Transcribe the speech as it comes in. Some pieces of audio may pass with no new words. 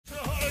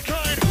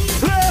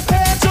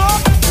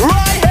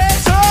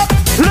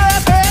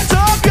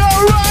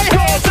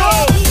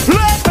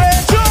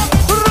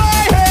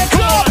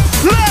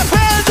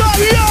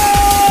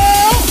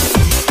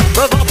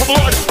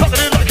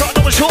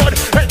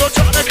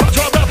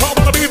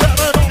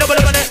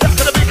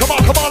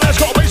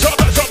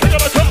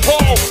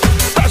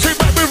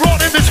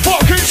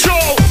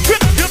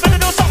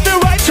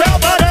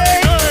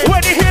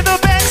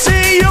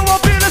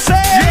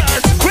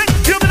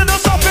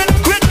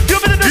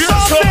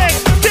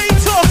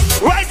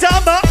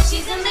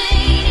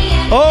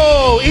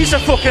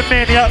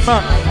maniac,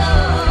 man.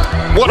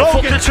 What a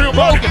fucking tune,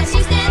 man.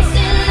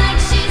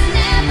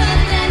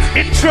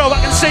 Intro, I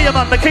can see you,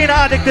 man. The keen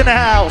addict in the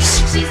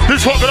house.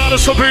 This one got out of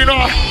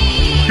Sabina.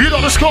 You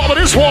know the score with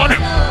this one.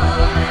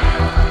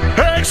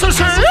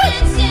 Ecstasy.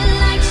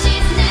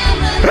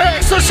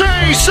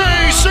 Ecstasy,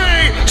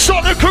 see.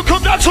 Sonic could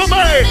come down to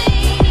me.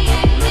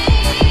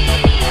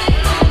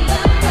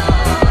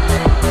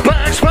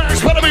 Banks,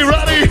 better be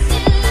ready.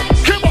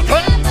 Come on,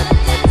 pen.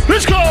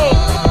 Let's go.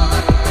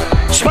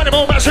 Spending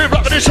more massive,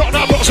 rapping this on,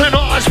 now boxing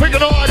eyes,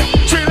 finger on.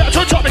 See that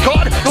to Tommy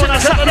card. Go on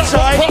that second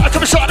side. To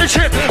the side of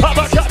shit. I'm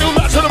back out, new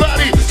lads to the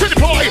ready. To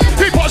deploy,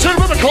 deep boys in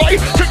the river clay.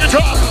 Take the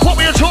top, what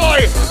we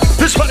enjoy.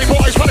 This many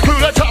boys, but a crew,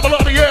 let's have a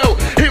lot of you.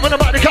 Even the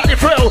money can't you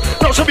thrill.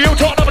 Know some of you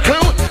don't have a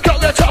clue. Go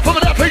get top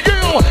of an F for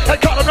you. And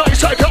call them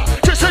nice taker.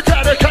 Just a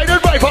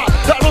dedicated raver.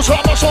 That was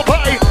our muscle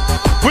pay.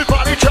 With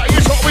money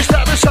changes, always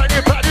never saying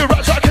you bad. Your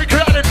raps I keep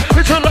creating.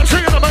 It's a left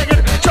in the main.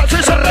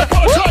 Judges and left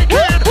for taking.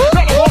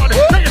 Another one,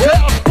 lay it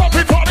down.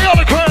 Pumping party on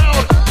the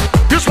ground.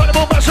 You spend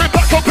more massive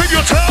back up in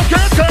your town.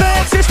 Get down.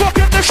 Banks is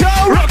rocking the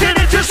show. Rocking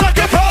it just like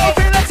a phone.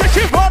 Feel like that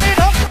you're running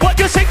up. What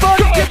you sing for,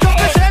 you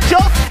got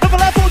essential. Never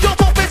level, you're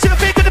top into the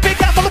big and the big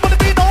apple. I'm gonna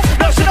be known.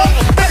 National,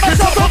 make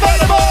myself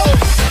available.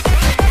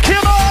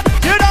 Come on,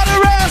 you know the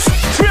rest.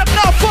 Trip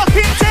now,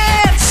 fucking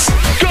dance.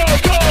 Go.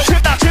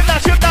 Trip now, dance.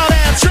 Trip that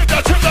dance.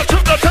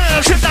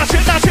 Trip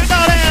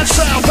now, dance.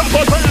 Sound,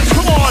 pop, bands,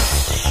 come on.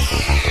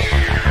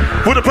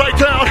 With a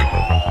breakdown.